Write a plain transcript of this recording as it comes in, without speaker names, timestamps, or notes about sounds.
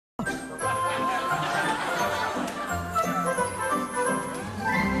Dad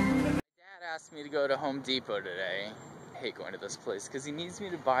asked me to go to Home Depot today. I hate going to this place because he needs me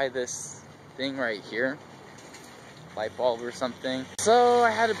to buy this thing right here. Light bulb or something. So I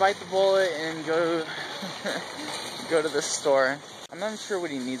had to bite the bullet and go go to this store. I'm not sure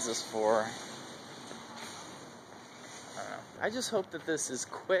what he needs this for. I don't know. I just hope that this is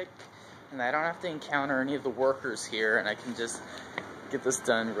quick and I don't have to encounter any of the workers here and I can just get this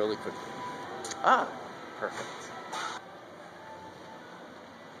done really quickly. Ah, perfect.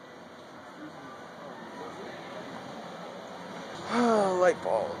 Oh, light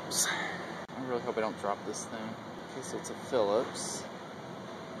bulbs. I really hope I don't drop this thing. Okay, so it's a Phillips.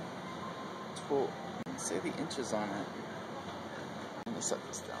 12. Say the inches on it. Let me set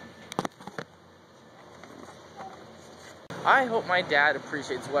this down. I hope my dad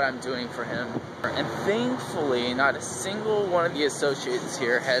appreciates what I'm doing for him. And thankfully, not a single one of the associates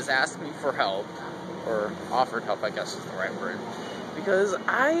here has asked me for help. Or offered help, I guess is the right word. Because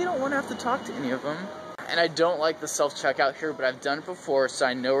I don't want to have to talk to any of them. And I don't like the self-checkout here, but I've done it before, so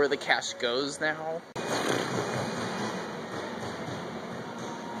I know where the cash goes now.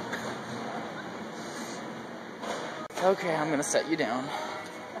 Okay, I'm gonna set you down.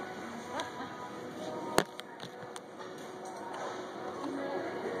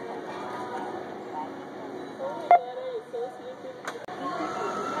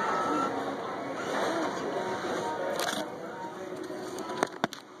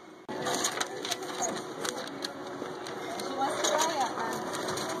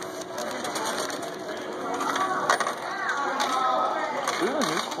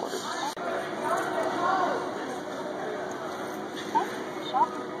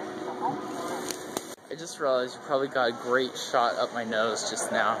 I just realized you probably got a great shot up my nose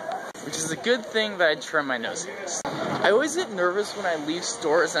just now, which is a good thing that I trim my nose hairs. I always get nervous when I leave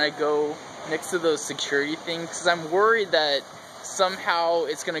stores and I go next to those security things because I'm worried that somehow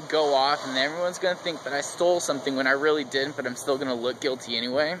it's going to go off and everyone's going to think that I stole something when I really didn't, but I'm still going to look guilty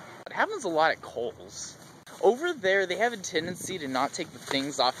anyway. It happens a lot at Kohl's. Over there, they have a tendency to not take the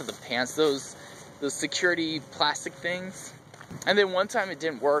things off of the pants, those security plastic things. And then one time it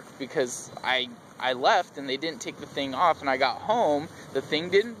didn't work because I left and they didn't take the thing off, and I got home, the thing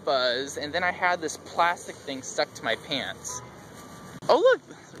didn't buzz, and then I had this plastic thing stuck to my pants. Oh look,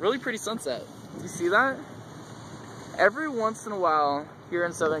 really pretty sunset. Do you see that? Every once in a while here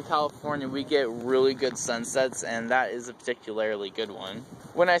in Southern California we get really good sunsets, and that is a particularly good one.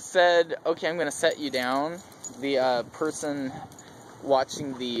 When I said, okay, I'm gonna set you down, the person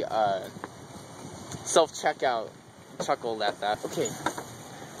watching the self-checkout chuckled at that. Okay,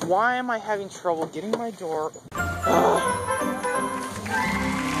 why am I having trouble getting my door?